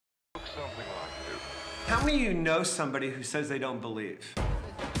Something like it. How many of you know somebody who says they don't believe?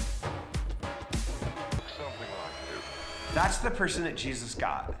 Something like it. That's the person that Jesus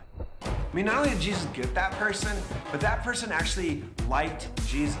got. I mean, not only did Jesus get that person, but that person actually liked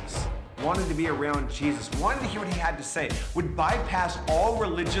Jesus, wanted to be around Jesus, wanted to hear what he had to say, would bypass all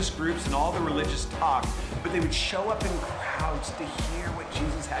religious groups and all the religious talk, but they would show up in crowds to hear what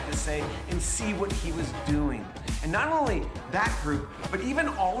Jesus had to say and see what he was doing. And not only that group, but even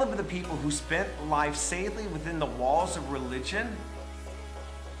all of the people who spent life safely within the walls of religion,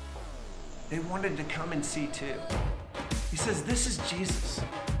 they wanted to come and see too. He says, this is Jesus,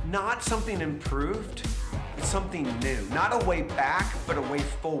 not something improved, but something new. Not a way back, but a way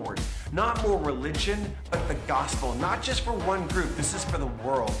forward. Not more religion, but the gospel. Not just for one group, this is for the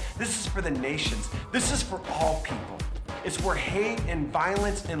world. This is for the nations. This is for all people. It's where hate and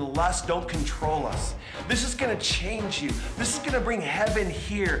violence and lust don't control us. This is gonna change you. This is gonna bring heaven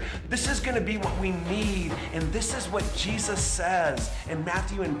here. This is gonna be what we need. And this is what Jesus says. And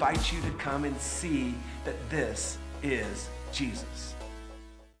Matthew invites you to come and see that this is Jesus.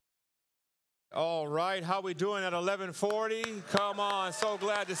 All right, how we doing at 11:40? Come on, so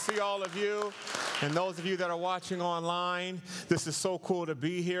glad to see all of you. And those of you that are watching online, this is so cool to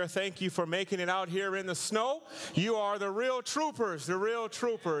be here. Thank you for making it out here in the snow. You are the real troopers,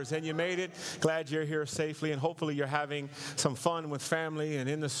 and you made it. Glad you're here safely, and hopefully you're having some fun with family and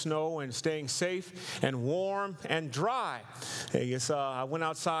in the snow and staying safe and warm and dry. I went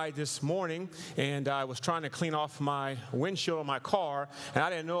outside this morning, and I was trying to clean off my windshield on my car, and I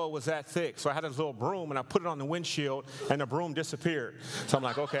didn't know it was that thick. So I had this little broom, and I put it on the windshield, and the broom disappeared. So I'm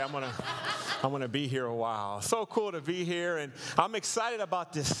like, okay, I'm gonna be here a while. So cool to be here, and I'm excited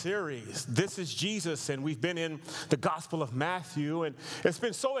about this series. This is Jesus, and we've been in the Gospel of Matthew, and it's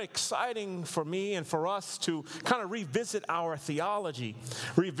been so exciting for me and for us to kind of revisit our theology,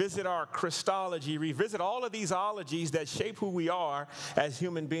 revisit our Christology, revisit all of these ologies that shape who we are as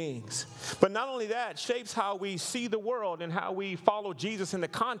human beings. But not only that, shapes how we see the world and how we follow Jesus in the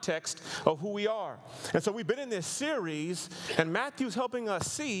context of who we are. And so we've been in this series, and Matthew's helping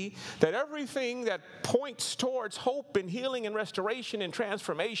us see that everything that points towards hope and healing and restoration and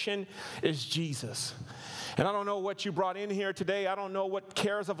transformation is Jesus. And I don't know what you brought in here today. I don't know what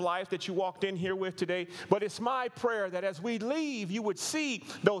cares of life that you walked in here with today. But it's my prayer that as we leave, you would see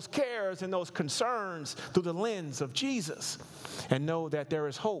those cares and those concerns through the lens of Jesus. And know that there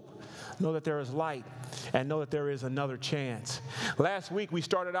is hope. Know that there is light. And know that there is another chance. Last week, we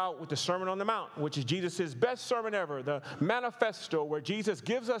started out with the Sermon on the Mount, which is Jesus' best sermon ever, the manifesto, where Jesus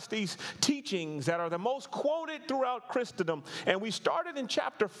gives us these teachings that are the most quoted throughout Christendom. And we started in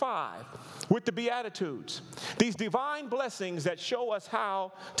chapter 5 with the Beatitudes, these divine blessings that show us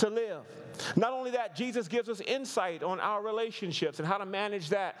how to live. Not only that, Jesus gives us insight on our relationships and how to manage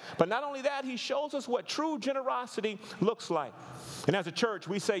that. But not only that, he shows us what true generosity looks like. And as a church,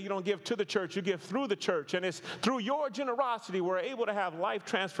 we say you don't give to the church, you give through the church. And it's through your generosity we're able to have life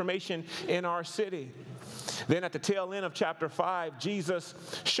transformation in our city. Then at the tail end of chapter 5, Jesus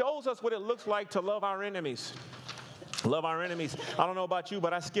shows us what it looks like to love our enemies. Love our enemies. I don't know about you,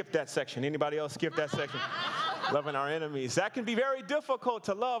 but I skipped that section. Anybody else skip that section? Loving our enemies. That can be very difficult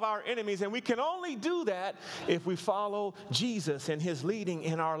to love our enemies, and we can only do that if we follow Jesus and his leading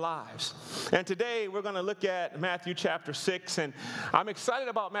in our lives. And today we're going to look at Matthew chapter 6, and I'm excited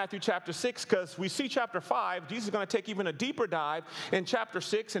about Matthew chapter 6 because we see chapter 5. Jesus is going to take even a deeper dive in chapter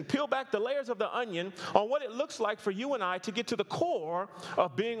 6 and peel back the layers of the onion on what it looks like for you and I to get to the core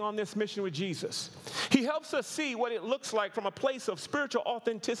of being on this mission with Jesus. He helps us see what it looks like from a place of spiritual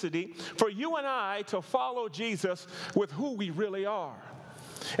authenticity for you and I to follow Jesus with who we really are.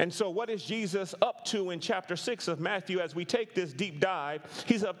 And so what is Jesus up to in chapter 6 of Matthew as we take this deep dive?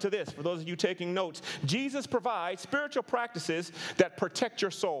 He's up to this. For those of you taking notes, Jesus provides spiritual practices that protect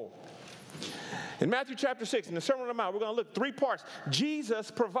your soul. In Matthew chapter 6, in the Sermon on the Mount, we're going to look 3 parts. Jesus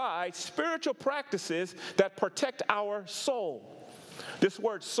provides spiritual practices that protect our soul. This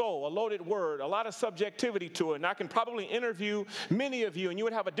word soul, a loaded word, a lot of subjectivity to it. And I can probably interview many of you, and you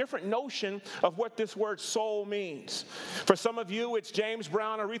would have a different notion of what this word soul means. For some of you, it's James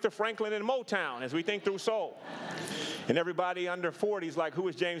Brown, Aretha Franklin, and Motown as we think through soul. And everybody under 40 is like, who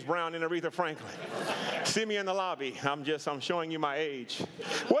is James Brown and Aretha Franklin? See me in the lobby. I'm showing you my age.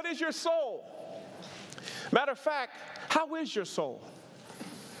 What is your soul? Matter of fact, how is your soul?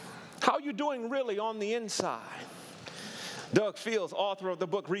 How are you doing really on the inside? Doug Fields, author of the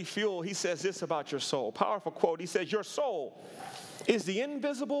book Refuel, he says this about your soul. Powerful quote. He says, your soul is the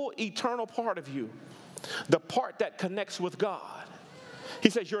invisible, eternal part of you, the part that connects with God. He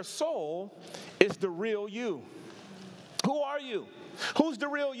says, your soul is the real you. Who are you? Who's the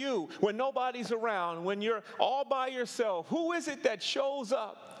real you when nobody's around, when you're all by yourself? Who is it that shows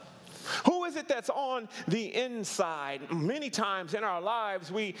up? Who is it that's on the inside? Many times in our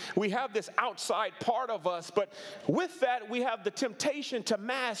lives, we have this outside part of us, but with that, we have the temptation to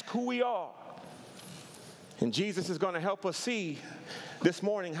mask who we are. And Jesus is going to help us see this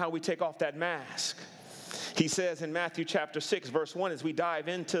morning how we take off that mask. He says in Matthew chapter 6, verse 1, as we dive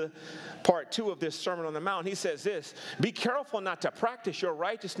into part 2 of this Sermon on the Mount, he says this: "Be careful not to practice your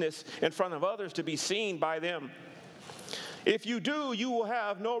righteousness in front of others to be seen by them. If you do, you will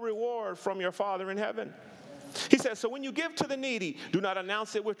have no reward from your Father in heaven." He says, so when you give to the needy, do not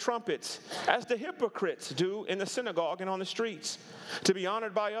announce it with trumpets, as the hypocrites do in the synagogue and on the streets, to be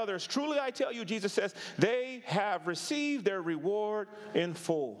honored by others. Truly I tell you, Jesus says, they have received their reward in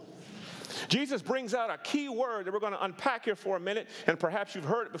full. Jesus brings out a key word that we're going to unpack here for a minute, and perhaps you've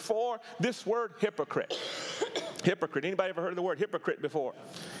heard it before, this word hypocrite. Hypocrite. Anybody ever heard of the word hypocrite before?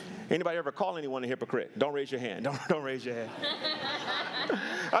 Anybody ever call anyone a hypocrite? Don't raise your hand. Don't raise your hand.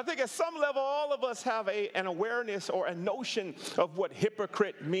 I think at some level, all of us have an awareness or a notion of what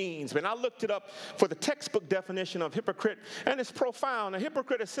hypocrite means. And I looked it up for the textbook definition of hypocrite, and it's profound. A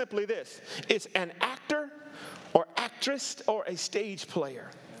hypocrite is simply this: it's an actor or actress or a stage player.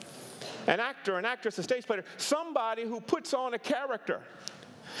 An actor, an actress, a stage player, somebody who puts on a character.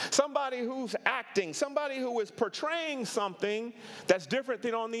 Somebody who's acting, somebody who is portraying something that's different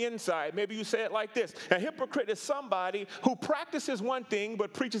than on the inside. Maybe you say it like this: a hypocrite is somebody who practices one thing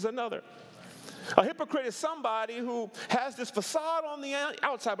but preaches another. A hypocrite is somebody who has this facade on the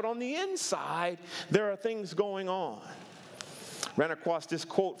outside, but on the inside, there are things going on. Ran across this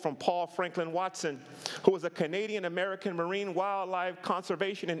quote from Paul Franklin Watson, who was a Canadian-American marine wildlife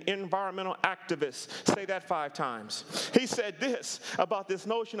conservation and environmental activist. Say that 5 times. He said this about this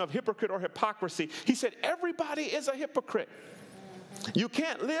notion of hypocrite or hypocrisy. He said, everybody is a hypocrite. You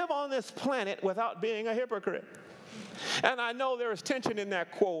can't live on this planet without being a hypocrite. And I know there is tension in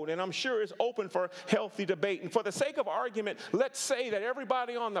that quote, and I'm sure it's open for healthy debate. And for the sake of argument, let's say that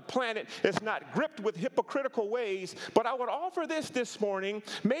everybody on the planet is not gripped with hypocritical ways, but I would offer this morning: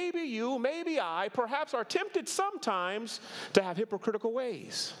 maybe you, maybe I, perhaps are tempted sometimes to have hypocritical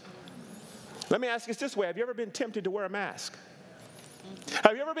ways. Let me ask you this way: have you ever been tempted to wear a mask?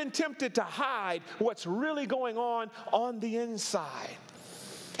 Have you ever been tempted to hide what's really going on the inside?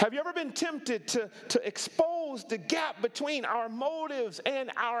 Have you ever been tempted to expose the gap between our motives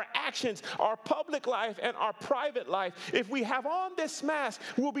and our actions, our public life and our private life? If we have on this mask,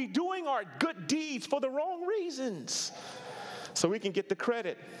 we'll be doing our good deeds for the wrong reasons, so we can get the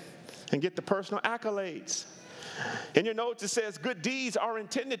credit and get the personal accolades. In your notes, it says, good deeds are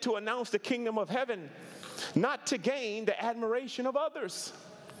intended to announce the kingdom of heaven, not to gain the admiration of others.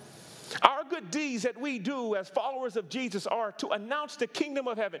 Our good deeds that we do as followers of Jesus are to announce the kingdom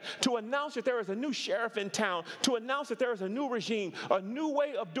of heaven, to announce that there is a new sheriff in town, to announce that there is a new regime, a new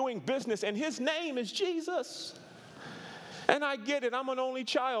way of doing business, and his name is Jesus. And I get it. I'm an only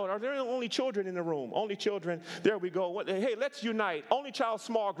child. Are there only children in the room? Only children. There we go. Hey, let's unite. Only child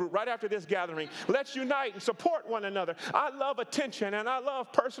small group right after this gathering. Let's unite and support one another. I love attention and I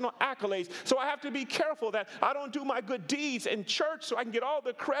love personal accolades. So I have to be careful that I don't do my good deeds in church so I can get all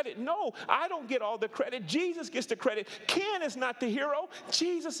the credit. No, I don't get all the credit. Jesus gets the credit. Ken is not the hero.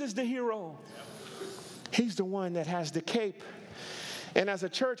 Jesus is the hero. He's the one that has the cape. And as a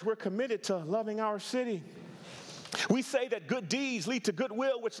church, we're committed to loving our city. We say that good deeds lead to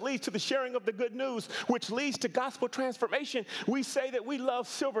goodwill, which leads to the sharing of the good news, which leads to gospel transformation. We say that we love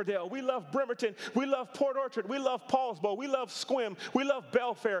Silverdale, we love Bremerton, we love Port Orchard, we love Paulsbo, we love Squim, we love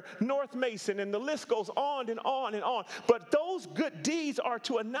Belfair, North Mason, and the list goes on and on and on. But those good deeds are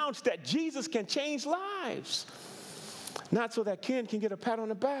to announce that Jesus can change lives, not so that Ken can get a pat on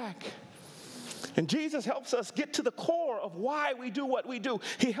the back. And Jesus helps us get to the core of why we do what we do.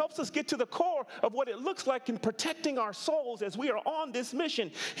 He helps us get to the core of what it looks like in protecting our souls as we are on this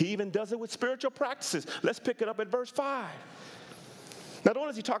mission. He even does it with spiritual practices. Let's pick it up at verse 5. Not only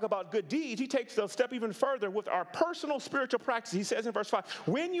does he talk about good deeds, he takes a step even further with our personal spiritual practice. He says in verse 5,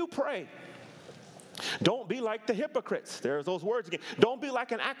 when you pray, don't be like the hypocrites. There's those words again. Don't be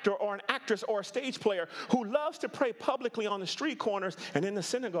like an actor or an actress or a stage player who loves to pray publicly on the street corners and in the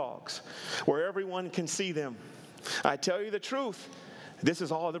synagogues where everyone can see them. I tell you the truth, this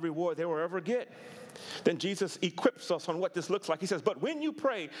is all the reward they will ever get. Then Jesus equips us on what this looks like. He says, but when you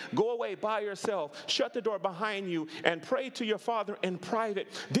pray, go away by yourself, shut the door behind you, and pray to your Father in private.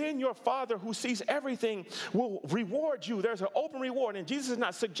 Then your Father who sees everything will reward you. There's an open reward. And Jesus is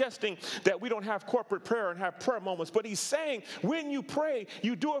not suggesting that we don't have corporate prayer and have prayer moments, but he's saying when you pray,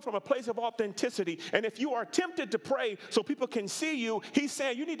 you do it from a place of authenticity. And if you are tempted to pray so people can see you, he's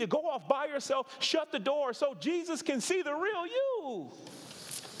saying you need to go off by yourself, shut the door so Jesus can see the real you.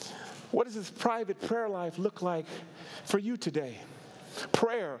 What does this private prayer life look like for you today?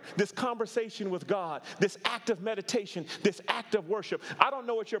 Prayer, this conversation with God, this act of meditation, this act of worship. I don't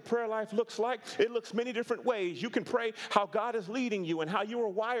know what your prayer life looks like. It looks many different ways. You can pray how God is leading you and how you are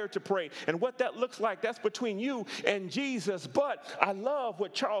wired to pray. And what that looks like, that's between you and Jesus. But I love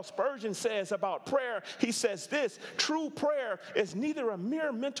what Charles Spurgeon says about prayer. He says this, true prayer is neither a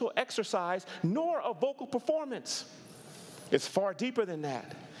mere mental exercise nor a vocal performance. It's far deeper than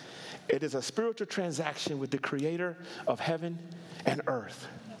that. It is a spiritual transaction with the creator of heaven and earth.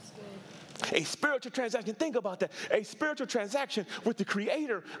 A spiritual transaction, think about that. A spiritual transaction with the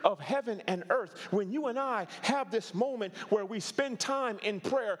creator of heaven and earth. When you and I have this moment where we spend time in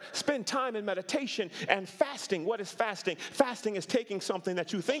prayer, spend time in meditation and fasting. What is fasting? Fasting is taking something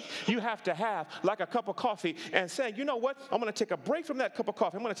that you think you have to have, like a cup of coffee, and saying, you know what? I'm going to take a break from that cup of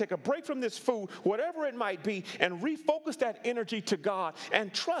coffee. I'm going to take a break from this food, whatever it might be, and refocus that energy to God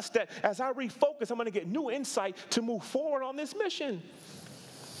and trust that as I refocus, I'm going to get new insight to move forward on this mission.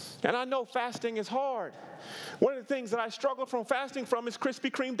 And I know fasting is hard. One of the things that I struggle from fasting from is Krispy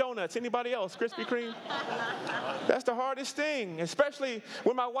Kreme donuts. Anybody else? Krispy Kreme? That's the hardest thing, especially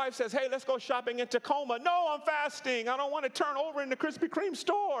when my wife says, hey, let's go shopping in Tacoma. No, I'm fasting. I don't want to turn over in the Krispy Kreme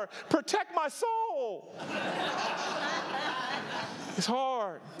store. Protect my soul. It's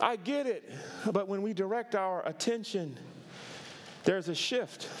hard. I get it. But when we direct our attention, there's a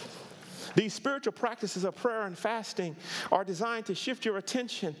shift. These spiritual practices of prayer and fasting are designed to shift your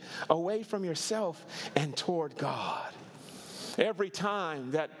attention away from yourself and toward God. Every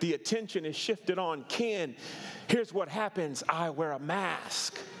time that the attention is shifted on Ken, here's what happens. I wear a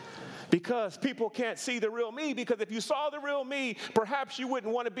mask. Because people can't see the real me. Because if you saw the real me, perhaps you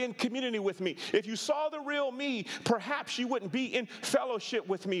wouldn't want to be in community with me. If you saw the real me, perhaps you wouldn't be in fellowship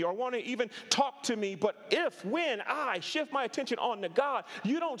with me or want to even talk to me. But when I shift my attention on to God,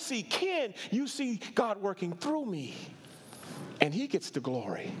 you don't see Ken, you see God working through me. And he gets the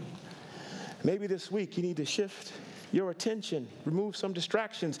glory. Maybe this week you need to shift your attention, remove some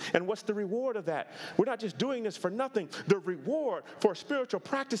distractions. And what's the reward of that? We're not just doing this for nothing. The reward for spiritual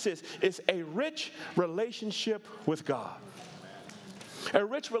practices is a rich relationship with God. A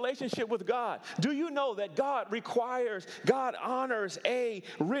rich relationship with God. Do you know that God honors a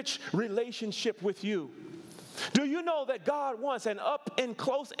rich relationship with you? Do you know that God wants an up and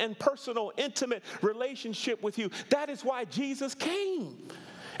close and personal, intimate relationship with you? That is why Jesus came.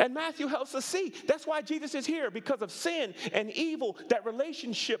 And Matthew helps us see that's why Jesus is here, because of sin and evil. That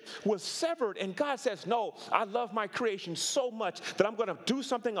relationship was severed, and God says, no, I love my creation so much that I'm going to do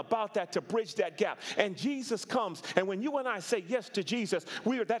something about that to bridge that gap. And Jesus comes, and when you and I say yes to Jesus,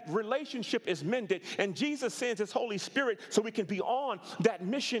 that relationship is mended, and Jesus sends his Holy Spirit so we can be on that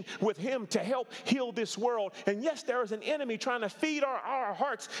mission with him to help heal this world. And yes, there is an enemy trying to feed our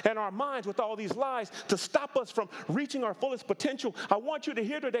hearts and our minds with all these lies to stop us from reaching our fullest potential. I want you to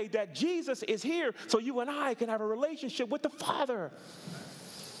hear today that Jesus is here so you and I can have a relationship with the Father.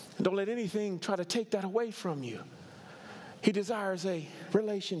 And don't let anything try to take that away from you. He desires a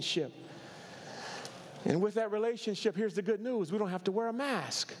relationship. And with that relationship, here's the good news. We don't have to wear a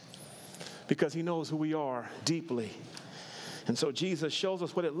mask because he knows who we are deeply. And so Jesus shows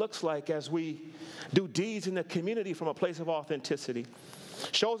us what it looks like as we do deeds in the community from a place of authenticity.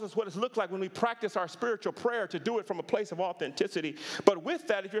 Shows us what it looks like when we practice our spiritual prayer to do it from a place of authenticity. But with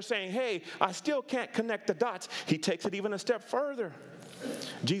that, if you're saying, hey, I still can't connect the dots, he takes it even a step further.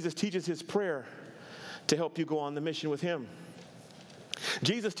 Jesus teaches his prayer to help you go on the mission with him.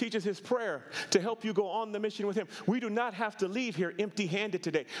 Jesus teaches his prayer to help you go on the mission with him. We do not have to leave here empty-handed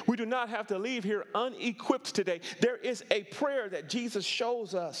today. We do not have to leave here unequipped today. There is a prayer that Jesus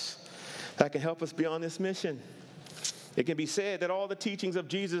shows us that can help us be on this mission. It can be said that all the teachings of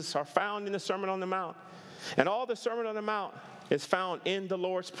Jesus are found in the Sermon on the Mount. And all the Sermon on the Mount is found in the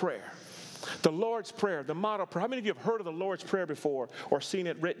Lord's Prayer. The Lord's Prayer, the model prayer. How many of you have heard of the Lord's Prayer before or seen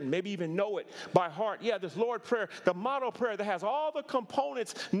it written? Maybe even know it by heart. Yeah, this Lord's Prayer, the model prayer that has all the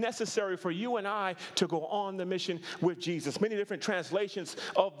components necessary for you and I to go on the mission with Jesus. Many different translations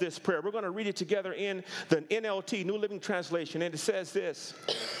of this prayer. We're going to read it together in the NLT, New Living Translation. And it says this: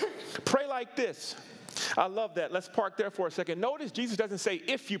 pray like this. I love that. Let's park there for a second. Notice Jesus doesn't say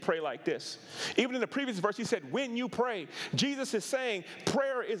if you pray like this. Even in the previous verse, he said when you pray. Jesus is saying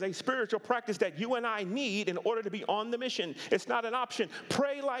prayer is a spiritual practice that you and I need in order to be on the mission. It's not an option.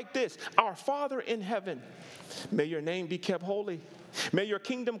 Pray like this. Our Father in heaven, may your name be kept holy. May your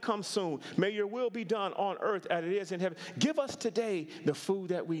kingdom come soon. May your will be done on earth as it is in heaven. Give us today the food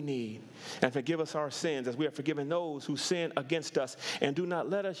that we need. And forgive us our sins as we have forgiven those who sin against us. And do not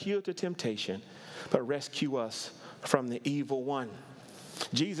let us yield to temptation, but rescue us from the evil one.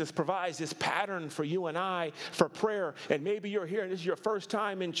 Jesus provides this pattern for you and I for prayer. And maybe you're here and this is your first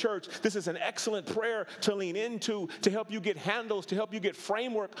time in church. This is an excellent prayer to lean into, to help you get handles, to help you get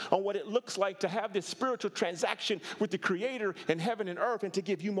framework on what it looks like to have this spiritual transaction with the Creator in heaven and earth, and to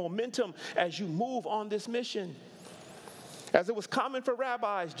give you momentum as you move on this mission. As it was common for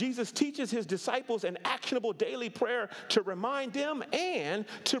rabbis, Jesus teaches his disciples an actionable daily prayer to remind them and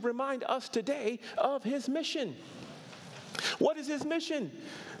to remind us today of his mission. What is his mission?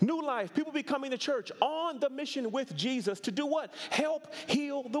 New life, people becoming the church on the mission with Jesus to do what? Help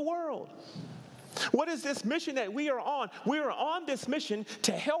heal the world. What is this mission that we are on? We are on this mission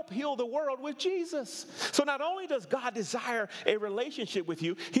to help heal the world with Jesus. So not only does God desire a relationship with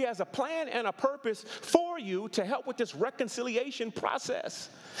you, he has a plan and a purpose for you to help with this reconciliation process.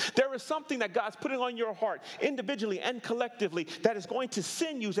 There is something that God's putting on your heart individually and collectively that is going to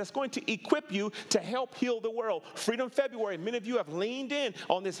send you, that's going to equip you to help heal the world. Freedom February, many of you have leaned in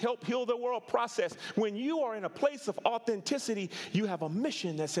on this help heal the world process. When you are in a place of authenticity, you have a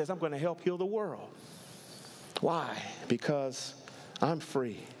mission that says, I'm going to help heal the world. Why? Because I'm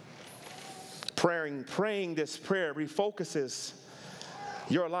free. Praying this prayer refocuses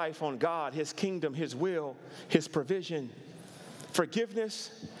your life on God, his kingdom, his will, his provision,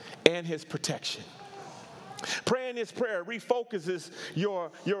 forgiveness, and his protection. Praying this prayer refocuses your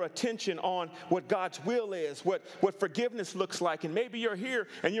attention on what God's will is, what forgiveness looks like. And maybe you're here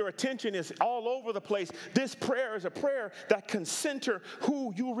and your attention is all over the place. This prayer is a prayer that can center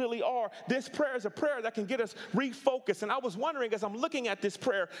who you really are. This prayer is a prayer that can get us refocused. And I was wondering as I'm looking at this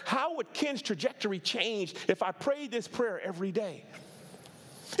prayer, how would Ken's trajectory change if I prayed this prayer every day?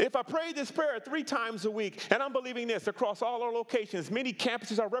 If I pray this prayer 3 times a week, and I'm believing this across all our locations, many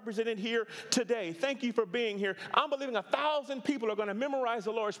campuses are represented here today. Thank you for being here. I'm believing 1,000 people are going to memorize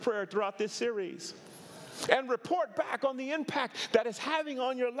the Lord's Prayer throughout this series and report back on the impact that it's having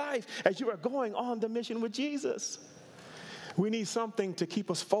on your life as you are going on the mission with Jesus. We need something to keep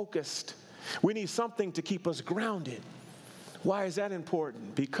us focused. We need something to keep us grounded. Why is that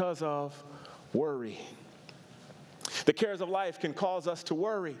important? Because of worry. The cares of life can cause us to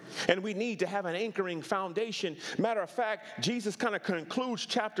worry, and we need to have an anchoring foundation. Matter of fact, Jesus kind of concludes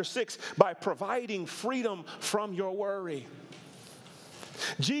chapter 6 by providing freedom from your worry.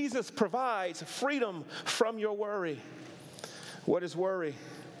 Jesus provides freedom from your worry. What is worry?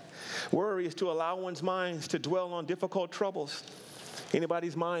 Worry is to allow one's minds to dwell on difficult troubles.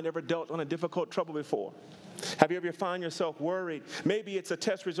 Anybody's mind ever dealt on a difficult trouble before? Have you ever found yourself worried? Maybe it's a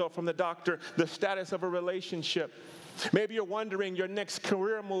test result from the doctor, the status of a relationship. Maybe you're wondering your next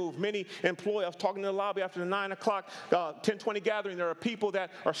career move. Many employees, I was talking in the lobby after the 9 o'clock, 10:20 gathering, there are people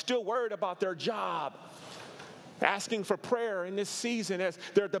that are still worried about their job, asking for prayer in this season as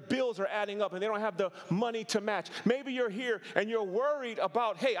the bills are adding up and they don't have the money to match. Maybe you're here and you're worried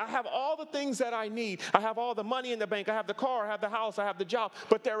about, hey, I have all the things that I need. I have all the money in the bank. I have the car. I have the house. I have the job.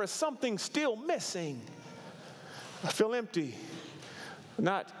 But there is something still missing. I feel empty.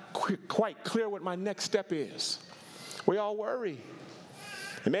 Not quite clear what my next step is. We all worry.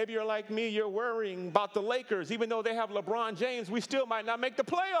 And maybe you're like me, you're worrying about the Lakers. Even though they have LeBron James, we still might not make the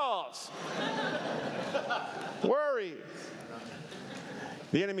playoffs. Worry.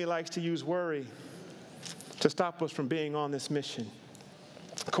 The enemy likes to use worry to stop us from being on this mission.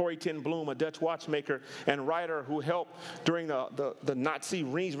 Corrie ten Boom, a Dutch watchmaker and writer who helped during the Nazi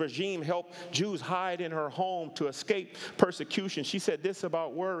regime help Jews hide in her home to escape persecution. She said this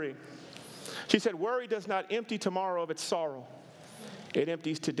about worry. She said, worry does not empty tomorrow of its sorrow. It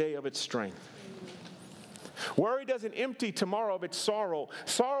empties today of its strength. Worry doesn't empty tomorrow of its sorrow.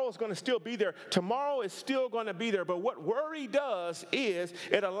 Sorrow is going to still be there. Tomorrow is still going to be there. But what worry does is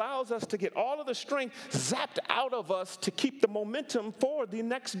it allows us to get all of the strength zapped out of us to keep the momentum for the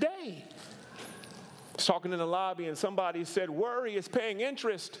next day. I was talking in the lobby and somebody said, worry is paying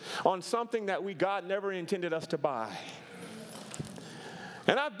interest on something that God never intended us to buy.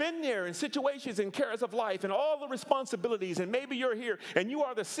 And I've been there in situations and cares of life and all the responsibilities, and maybe you're here and you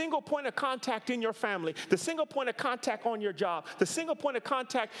are the single point of contact in your family, the single point of contact on your job, the single point of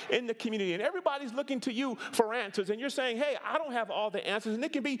contact in the community, and everybody's looking to you for answers, and you're saying, hey, I don't have all the answers, and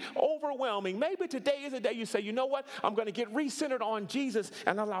it can be overwhelming. Maybe today is a day you say, you know what, I'm going to get recentered on Jesus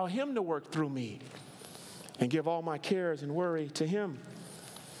and allow him to work through me and give all my cares and worry to him.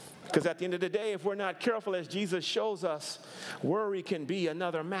 Because at the end of the day, if we're not careful, as Jesus shows us, worry can be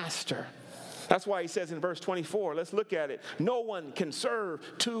another master. That's why he says in verse 24, let's look at it. No one can serve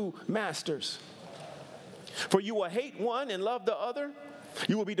two masters. For you will hate one and love the other.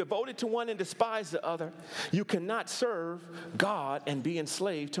 You will be devoted to one and despise the other. You cannot serve God and be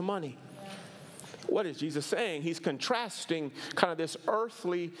enslaved to money. What is Jesus saying? He's contrasting kind of this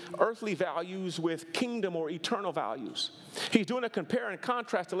earthly values with kingdom or eternal values. He's doing a compare and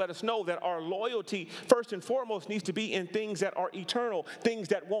contrast to let us know that our loyalty, first and foremost, needs to be in things that are eternal, things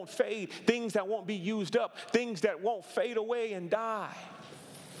that won't fade, things that won't be used up, things that won't fade away and die.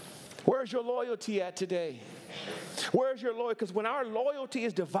 Where's your loyalty at today? Where's your loyalty? Because when our loyalty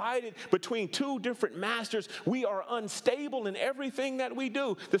is divided between two different masters, we are unstable in everything that we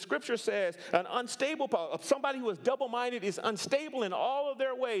do. The scripture says somebody who is double-minded is unstable in all of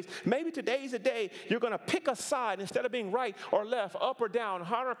their ways. Maybe today's a day you're going to pick a side instead of being right or left, up or down,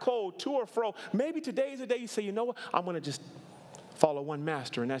 hot or cold, to or fro. Maybe today's a day you say, you know what, I'm going to just follow one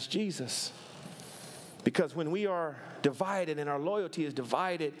master, and that's Jesus. Because when we are divided and our loyalty is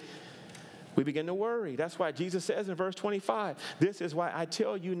divided, we begin to worry. That's why Jesus says in verse 25, this is why I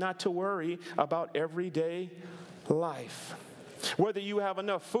tell you not to worry about everyday life. Whether you have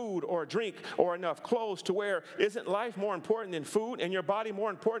enough food or drink or enough clothes to wear, isn't life more important than food and your body more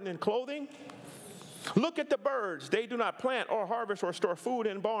important than clothing? Look at the birds. They do not plant or harvest or store food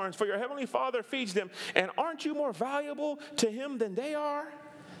in barns, for your heavenly Father feeds them. And aren't you more valuable to him than they are?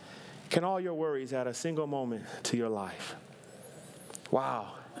 Can all your worries add a single moment to your life?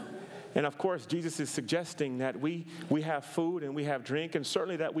 Wow. And of course, Jesus is suggesting that we have food and we have drink, and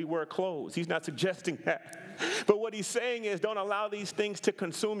certainly that we wear clothes. He's not suggesting that. But what he's saying is, don't allow these things to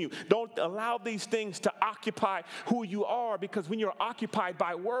consume you. Don't allow these things to occupy who you are, because when you're occupied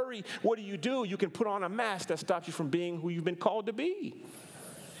by worry, what do? You can put on a mask that stops you from being who you've been called to be.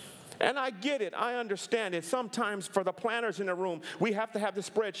 And I get it. I understand it. Sometimes for the planners in the room, we have to have the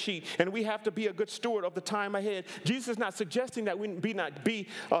spreadsheet, and we have to be a good steward of the time ahead. Jesus is not suggesting that we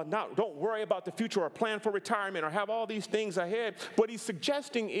don't worry about the future or plan for retirement or have all these things ahead. What he's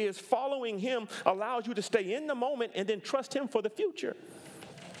suggesting is following him allows you to stay in the moment and then trust him for the future,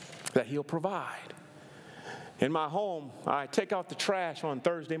 that he'll provide. In my home, I take out the trash on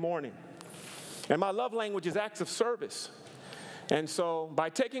Thursday morning, and my love language is acts of service. And so by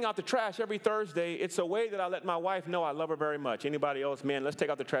taking out the trash every Thursday, it's a way that I let my wife know I love her very much. Anybody else, man, let's take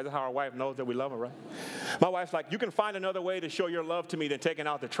out the trash. That's how our wife knows that we love her, right? My wife's like, you can find another way to show your love to me than taking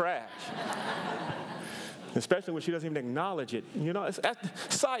out the trash. Especially when she doesn't even acknowledge it. You know,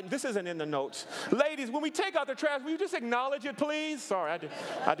 this isn't in the notes. Ladies, when we take out the trash, will you just acknowledge it, please? Sorry, I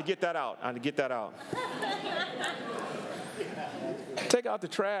had to get that out. Take out the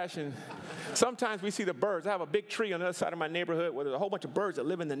trash, and sometimes we see the birds. I have a big tree on the other side of my neighborhood where there's a whole bunch of birds that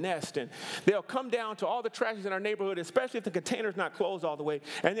live in the nest, and they'll come down to all the trashes in our neighborhood, especially if the container's not closed all the way,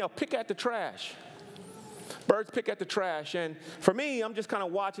 and they'll pick at the trash. Birds pick at the trash, and for me, I'm just kind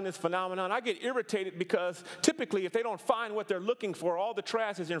of watching this phenomenon. I get irritated because typically if they don't find what they're looking for, all the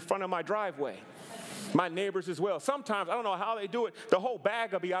trash is in front of my driveway. My neighbors as well. Sometimes, I don't know how they do it, the whole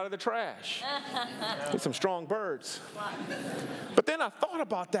bag will be out of the trash. There's some strong birds. But then I thought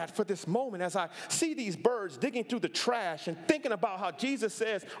about that for this moment as I see these birds digging through the trash and thinking about how Jesus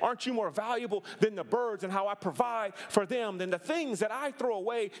says, aren't you more valuable than the birds, and how I provide for them than the things that I throw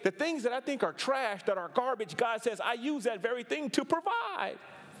away, the things that I think are trash, that are garbage. God says, I use that very thing to provide.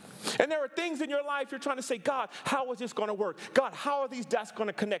 And there are things in your life you're trying to say, God, how is this going to work? God, how are these dots going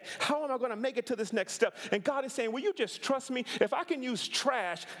to connect? How am I going to make it to this next step? And God is saying, will you just trust me? If I can use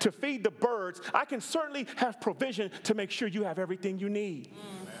trash to feed the birds, I can certainly have provision to make sure you have everything you need.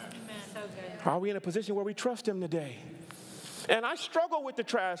 Amen. So good. Are we in a position where we trust him today? And I struggle with the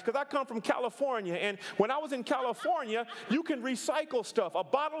trash because I come from California. And when I was in California, you can recycle stuff. A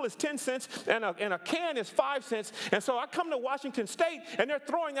bottle is 10 cents and a can is 5 cents. And so I come to Washington State and they're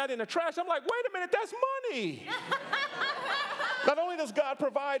throwing that in the trash. I'm like, wait a minute, that's money. Not only does God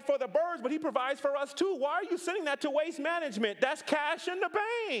provide for the birds, but he provides for us too. Why are you sending that to waste management? That's cash in the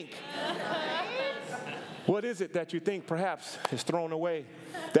bank. What is it that you think perhaps is thrown away?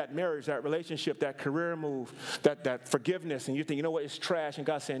 That marriage, that relationship, that career move, that forgiveness, and you think, you know what, it's trash, and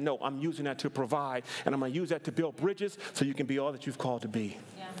God's saying, no, I'm using that to provide, and I'm going to use that to build bridges so you can be all that you've called to be.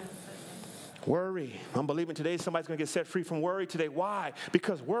 Yeah. Worry. I'm believing today somebody's going to get set free from worry today. Why?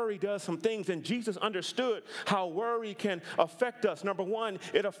 Because worry does some things, and Jesus understood how worry can affect us. Number one,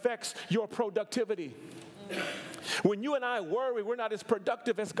 it affects your productivity. When you and I worry, we're not as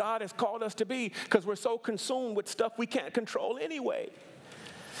productive as God has called us to be because we're so consumed with stuff we can't control anyway.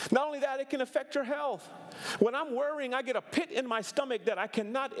 Not only that, it can affect your health. When I'm worrying, I get a pit in my stomach that I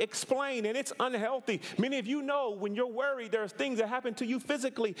cannot explain, and it's unhealthy. Many of you know when you're worried, there's things that happen to you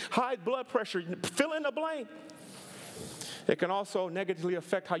physically, high blood pressure, fill in the blank. It can also negatively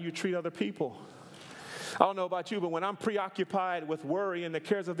affect how you treat other people. I don't know about you, but when I'm preoccupied with worry and the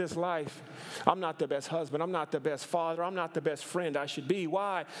cares of this life, I'm not the best husband, I'm not the best father, I'm not the best friend I should be.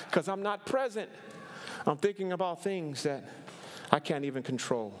 Why? Because I'm not present. I'm thinking about things that I can't even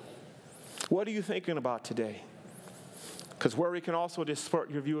control. What are you thinking about today? Because worry can also distort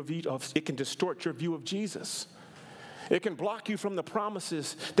your view of Jesus. It can block you from the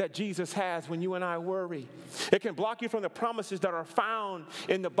promises that Jesus has when you and I worry. It can block you from the promises that are found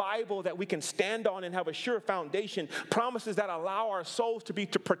in the Bible that we can stand on and have a sure foundation. Promises that allow our souls to be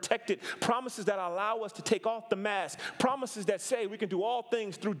protected. Promises that allow us to take off the mask. Promises that say we can do all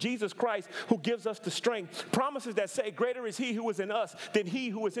things through Jesus Christ who gives us the strength. Promises that say greater is he who is in us than he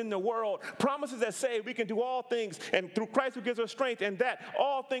who is in the world. Promises that say we can do all things and through Christ who gives us strength, and that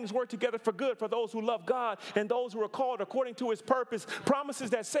all things work together for good for those who love God and those who are called according to his purpose. Promises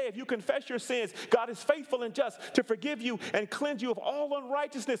that say if you confess your sins, God is faithful and just to forgive you and cleanse you of all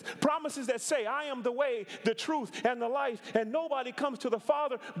unrighteousness. Promises that say I am the way, the truth, and the life, and nobody comes to the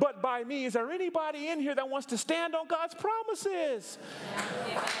Father but by me. Is there anybody in here that wants to stand on God's promises?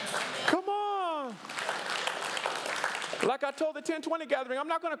 Come on. Like I told the 1020 gathering, I'm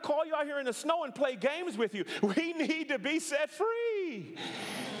not going to call you out here in the snow and play games with you. We need to be set free.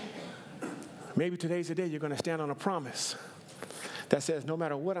 Maybe today's the day you're going to stand on a promise that says no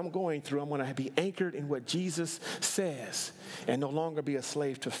matter what I'm going through, I'm going to be anchored in what Jesus says and no longer be a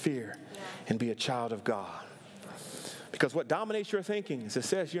slave to fear and be a child of God. Because what dominates your thinking is it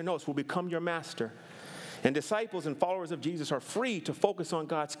says your notes will become your master. And disciples and followers of Jesus are free to focus on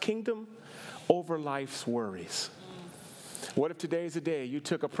God's kingdom over life's worries. What if today is the day you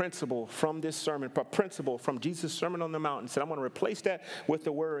took a principle from this sermon, a principle from Jesus' Sermon on the Mount, and said, I'm going to replace that with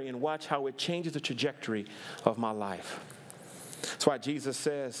the worry and watch how it changes the trajectory of my life. That's why Jesus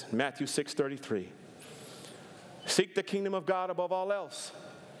says, Matthew 6:33, seek the kingdom of God above all else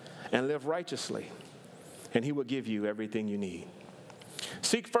and live righteously, and he will give you everything you need.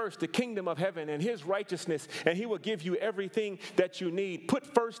 Seek first the kingdom of heaven and his righteousness, and he will give you everything that you need. Put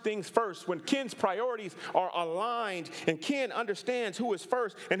first things first. When Ken's priorities are aligned and Ken understands who is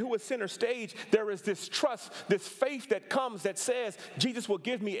first and who is center stage, there is this trust, this faith that comes that says, Jesus will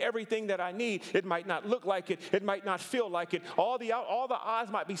give me everything that I need. It might not look like it. It might not feel like it. All the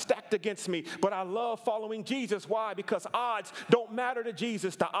odds might be stacked against me, but I love following Jesus. Why? Because odds don't matter to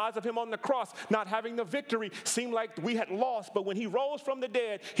Jesus. The odds of him on the cross not having the victory seemed like we had lost, but when he rose from the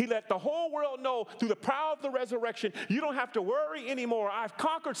dead, he let the whole world know through the power of the resurrection, you don't have to worry anymore. I've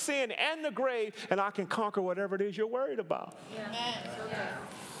conquered sin and the grave, and I can conquer whatever it is you're worried about. Yeah.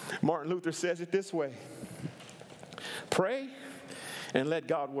 Martin Luther says it this way: pray and let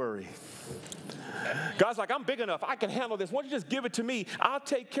God worry. God's like, I'm big enough. I can handle this. Why don't you just give it to me? I'll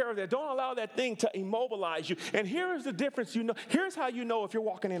take care of that. Don't allow that thing to immobilize you. And here's the difference. Here's how you know if you're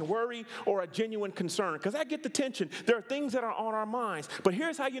walking in worry or a genuine concern, because I get the tension. There are things that are on our minds, but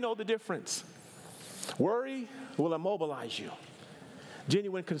here's how you know the difference. Worry will immobilize you.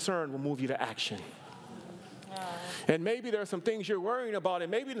 Genuine concern will move you to action. And maybe there are some things you're worrying about,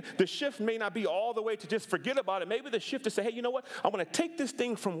 and maybe the shift may not be all the way to just forget about it. Maybe the shift is to say, hey, you know what? I'm going to take this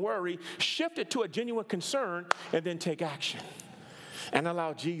thing from worry, shift it to a genuine concern, and then take action. And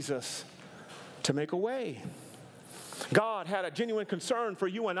allow Jesus to make a way. God had a genuine concern for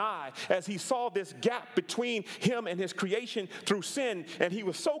you and I as he saw this gap between him and his creation through sin, and he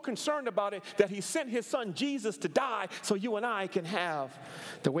was so concerned about it that he sent his son Jesus to die so you and I can have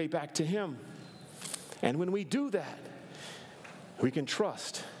the way back to him. And when we do that, we can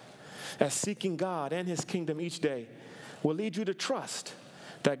trust as seeking God and his kingdom each day will lead you to trust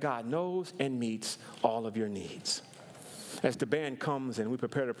that God knows and meets all of your needs. As the band comes and we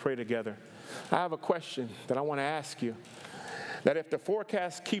prepare to pray together, I have a question that I want to ask you. That if the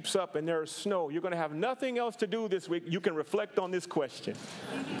forecast keeps up and there's snow, you're going to have nothing else to do this week, you can reflect on this question.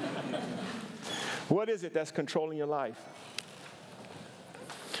 What is it that's controlling your life?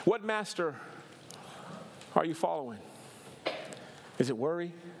 What master Are you following? Is it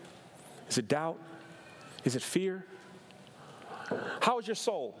worry? Is it doubt? Is it fear? How is your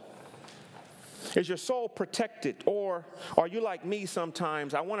soul? Is your soul protected? Or are you like me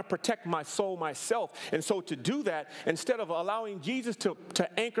sometimes? I want to protect my soul myself. And so to do that, instead of allowing Jesus to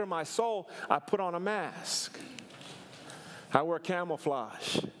anchor my soul, I put on a mask. I wear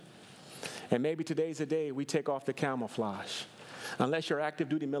camouflage. And maybe today's the day we take off the camouflage. Unless you're active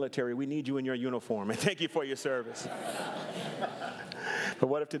duty military, we need you in your uniform. And thank you for your service. But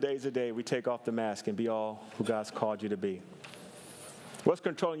what if today's the day we take off the mask and be all who God's called you to be? What's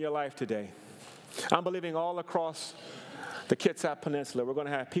controlling your life today? I'm believing all across the Kitsap Peninsula, we're going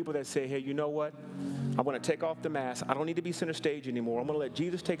to have people that say, hey, you know what? I want to take off the mask. I don't need to be center stage anymore. I'm going to let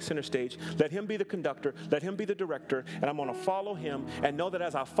Jesus take center stage. Let him be the conductor. Let him be the director. And I'm going to follow him and know that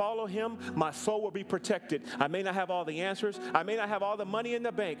as I follow him, my soul will be protected. I may not have all the answers. I may not have all the money in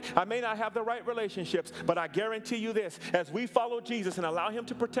the bank. I may not have the right relationships. But I guarantee you this, as we follow Jesus and allow him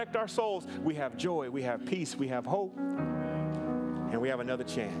to protect our souls, we have joy, we have peace, we have hope, and we have another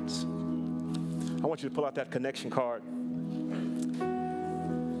chance. I want you to pull out that connection card.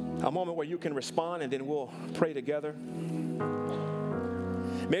 A moment where you can respond, and then we'll pray together.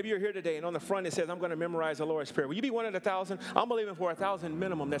 Maybe you're here today, and on the front it says, I'm going to memorize the Lord's Prayer. Will you be one of the 1,000? I'm believing for 1,000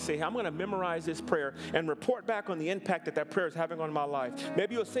 minimum that say, hey, I'm going to memorize this prayer and report back on the impact that that prayer is having on my life.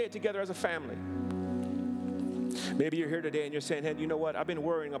 Maybe you'll say it together as a family. Maybe you're here today and you're saying, hey, you know what? I've been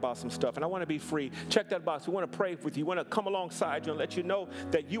worrying about some stuff and I want to be free. Check that box. We want to pray with you. We want to come alongside you and let you know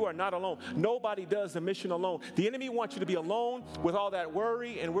that you are not alone. Nobody does the mission alone. The enemy wants you to be alone with all that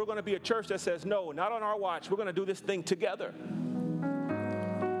worry, and we're going to be a church that says, no, not on our watch. We're going to do this thing together.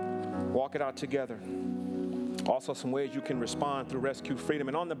 Walk it out together. Also, some ways you can respond through Rescue Freedom.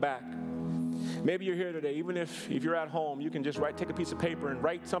 And on the back, maybe you're here today, even if you're at home, you can just take a piece of paper and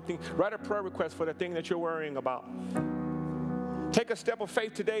write a prayer request for the thing that you're worrying about. Take a step of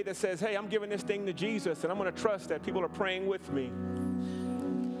faith today that says, hey, I'm giving this thing to Jesus, and I'm going to trust that people are praying with me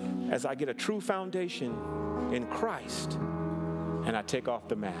as I get a true foundation in Christ and I take off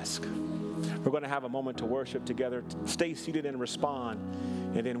the mask. We're going to have a moment to worship together. Stay seated and respond,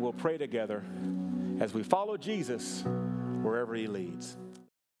 and then we'll pray together as we follow Jesus wherever he leads.